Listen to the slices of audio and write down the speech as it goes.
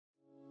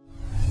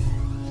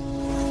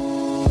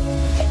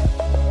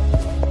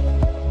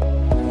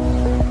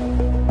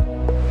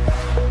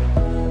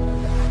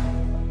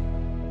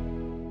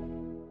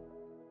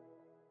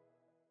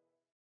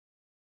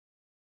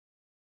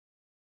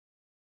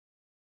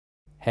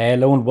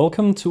Hello and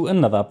welcome to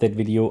another update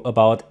video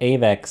about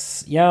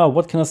AVAX. Yeah,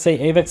 what can I say?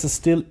 AVAX is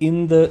still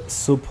in the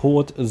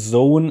support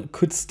zone,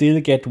 could still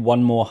get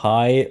one more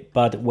high,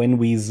 but when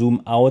we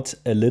zoom out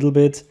a little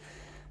bit,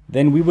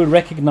 then we will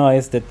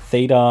recognize that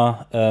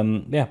theta,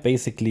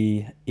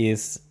 basically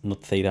is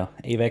not theta,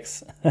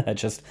 AVAX.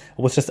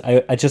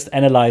 I just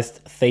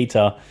analyzed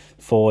theta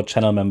for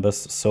channel members,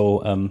 so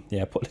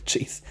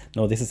apologies.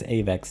 No, this is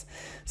AVAX.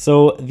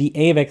 So the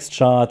AVAX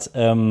chart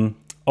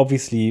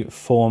obviously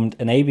formed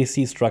an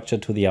ABC structure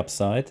to the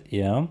upside.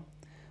 Yeah,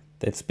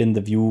 that's been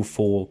the view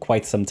for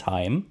quite some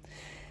time.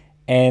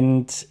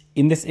 And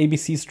in this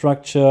ABC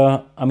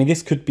structure, I mean,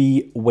 this could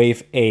be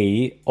wave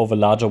A of a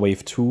larger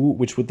wave 2,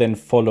 which would then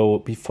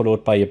be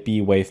followed by a B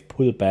wave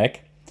pullback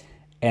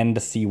and a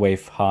C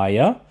wave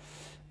higher,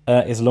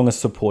 as long as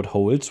support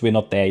holds. We're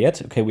not there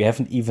yet. Okay, we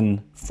haven't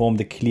even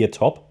formed a clear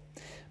top.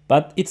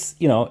 But it's,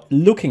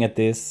 looking at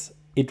this,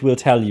 it will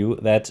tell you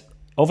that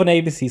of an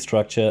ABC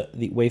structure,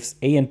 the waves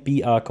A and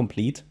B are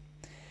complete.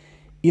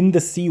 In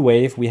the C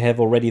wave, we have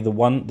already the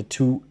 1, the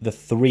 2, the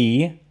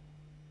 3,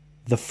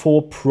 the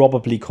 4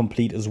 probably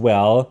complete as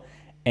well.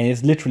 And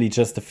it's literally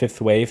just the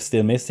 5th wave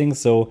still missing.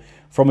 So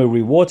from a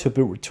reward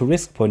to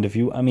risk point of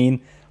view, I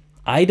mean,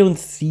 I don't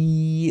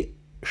see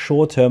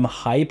short-term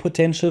high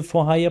potential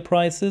for higher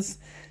prices.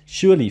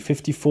 Surely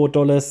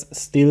 $54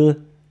 still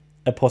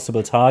a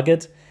possible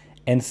target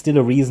and still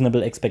a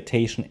reasonable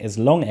expectation as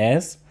long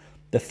as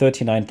the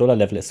 $39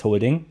 level is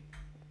holding.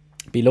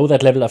 Below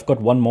that level, I've got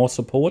one more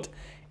support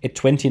at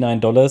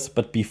 $29,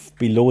 but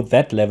below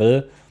that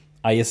level,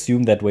 I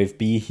assume that wave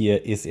B here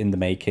is in the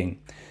making.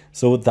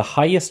 So the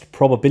highest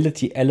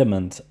probability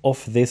element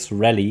of this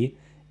rally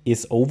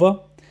is over.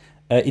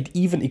 It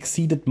even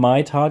exceeded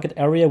my target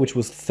area, which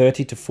was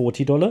 $30 to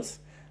 $40.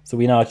 So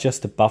we now are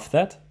just above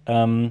that,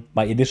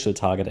 my initial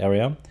target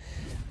area.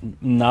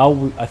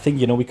 Now, I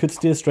think, we could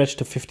still stretch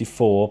to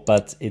 54,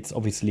 but it's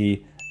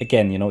obviously,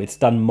 again, it's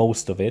done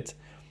most of it.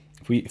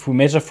 If we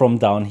measure from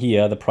down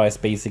here, the price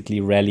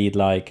basically rallied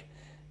like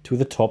to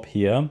the top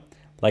here,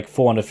 like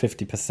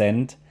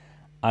 450%.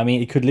 I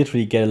mean, it could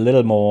literally get a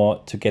little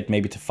more to get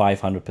maybe to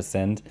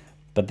 500%,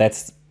 but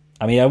that's,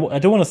 I mean, I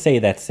don't want to say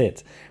that's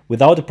it.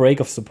 Without a break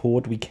of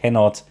support, we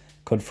cannot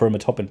confirm a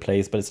top in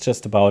place, but it's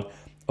just about,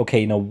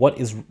 okay, what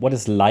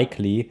is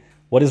likely,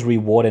 what is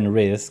reward and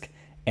risk,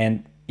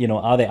 and,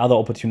 are there other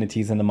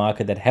opportunities in the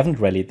market that haven't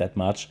rallied that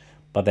much,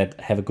 but that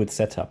have a good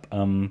setup.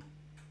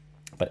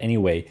 But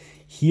anyway,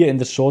 here in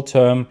the short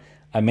term,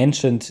 I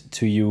mentioned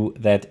to you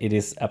that it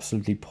is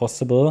absolutely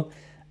possible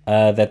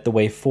that the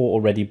wave 4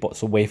 already,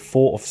 so wave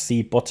 4 of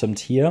C bottomed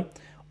here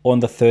on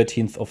the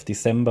 13th of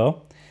December.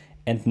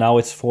 And now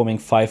it's forming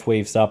 5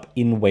 waves up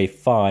in wave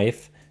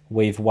 5.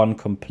 Wave 1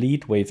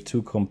 complete, wave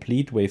 2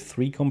 complete, wave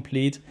 3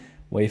 complete,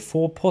 wave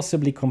 4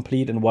 possibly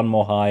complete, and one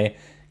more high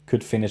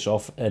could finish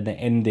off an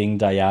ending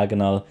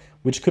diagonal,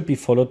 which could be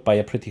followed by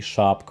a pretty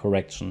sharp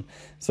correction.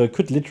 So it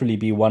could literally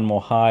be one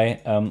more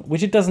high,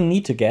 which it doesn't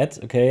need to get,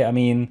 okay? I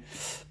mean,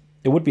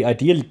 it would be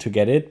ideal to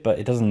get it, but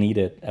it doesn't need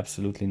it,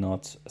 absolutely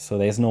not. So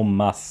there's no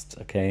must,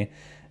 okay?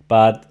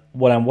 But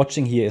what I'm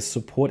watching here is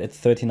support at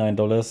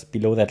 $39.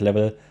 Below that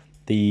level,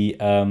 the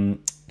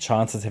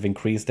chances have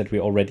increased that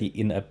we're already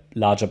in a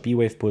larger B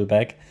wave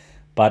pullback,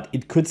 but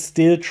it could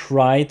still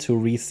try to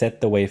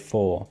reset the wave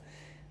 4.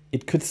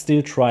 It could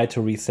still try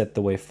to reset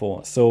the wave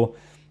 4. So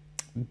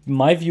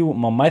my view,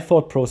 my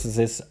thought process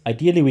is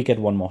ideally we get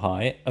one more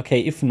high.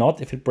 Okay, if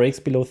not, if it breaks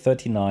below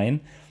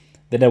 39,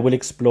 then I will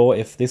explore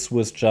if this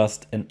was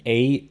just an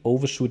A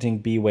overshooting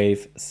B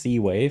wave, C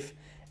wave,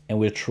 and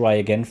we'll try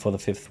again for the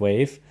 5th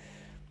wave.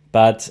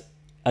 But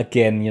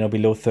again,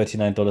 below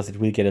 $39, it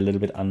will get a little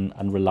bit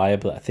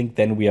unreliable. I think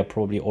then we are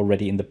probably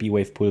already in the B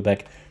wave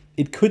pullback.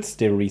 It could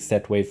still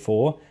reset wave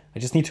 4. I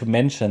just need to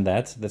mention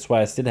that. That's why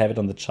I still have it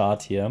on the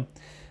chart here.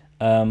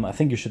 I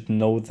think you should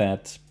know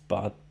that,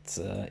 but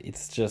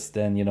it's just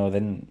then,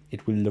 then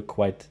it will look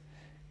quite,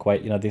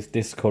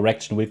 this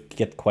correction will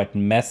get quite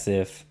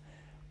massive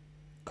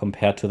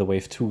compared to the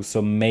wave 2.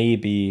 So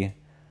maybe,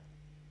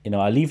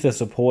 I leave the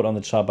support on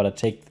the chart, but I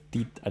take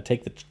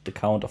the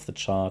count of the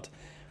chart,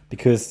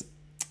 because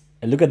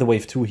I look at the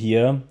wave 2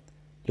 here,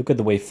 look at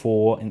the wave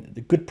 4 in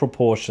the good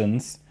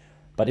proportions.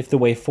 But if the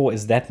wave 4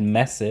 is that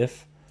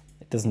massive,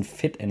 it doesn't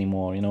fit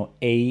anymore.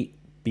 A,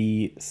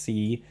 B,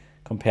 C.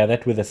 Compare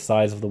that with the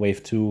size of the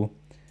wave 2.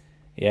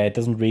 Yeah, it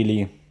doesn't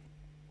really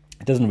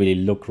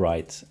look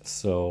right.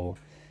 So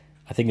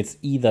I think it's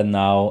either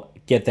now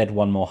get that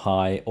one more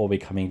high or we're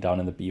coming down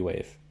in the B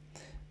wave.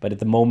 But at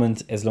the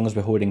moment, as long as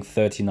we're holding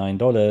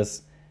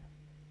 $39,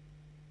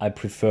 I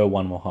prefer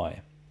one more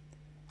high.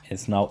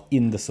 It's now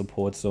in the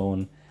support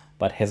zone,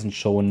 but hasn't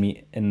shown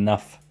me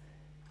enough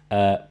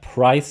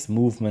price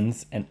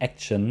movements and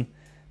action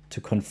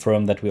to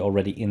confirm that we're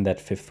already in that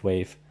 5th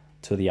wave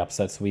to the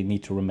upside. So we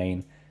need to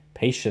remain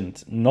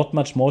patient. Not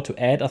much more to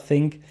add, I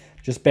think.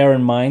 Just bear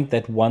in mind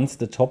that once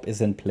the top is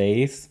in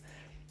place,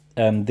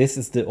 this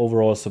is the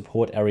overall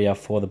support area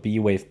for the B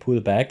wave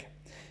pullback.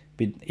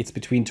 It's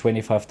between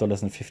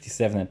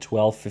 $25.57 and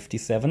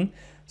 $12.57.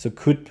 So it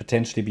could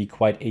potentially be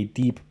quite a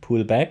deep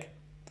pullback.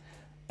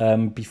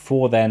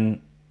 Before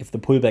then, if the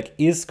pullback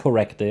is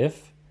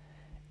corrective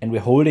and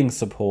we're holding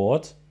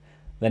support,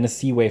 then a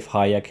C wave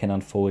higher can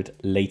unfold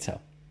later.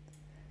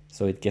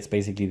 So it gets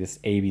basically this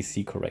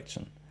ABC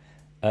correction.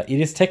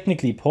 It is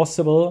technically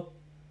possible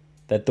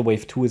that the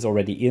wave 2 is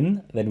already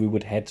in, then we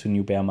would head to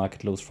new bear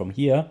market lows from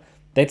here.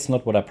 That's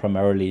not what I'm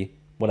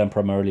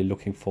primarily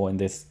looking for in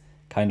this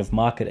kind of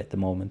market at the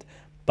moment.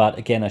 But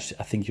again, I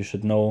think you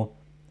should know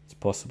it's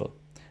possible.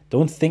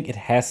 Don't think it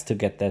has to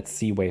get that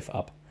C wave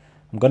up.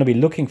 I'm going to be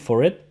looking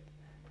for it,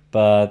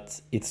 but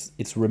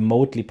it's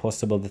remotely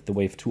possible that the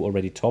wave 2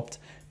 already topped,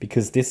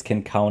 because this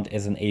can count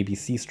as an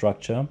ABC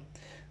structure.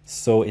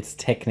 So it's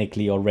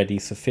technically already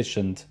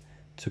sufficient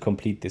to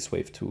complete this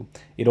wave 2.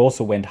 It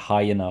also went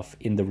high enough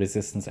in the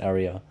resistance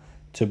area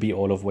to be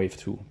all of wave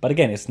 2. But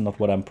again, it's not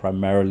what I'm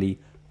primarily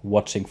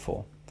watching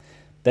for.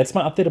 That's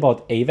my update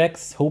about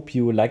AVAX. Hope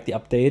you liked the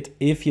update.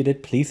 If you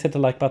did, please hit the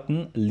like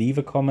button, leave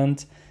a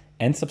comment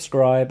and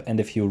subscribe. And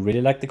if you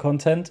really like the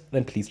content,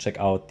 then please check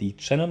out the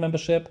channel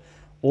membership.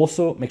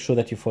 Also, make sure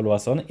that you follow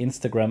us on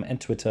Instagram and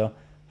Twitter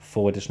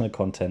for additional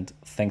content.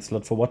 Thanks a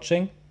lot for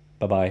watching.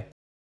 Bye-bye.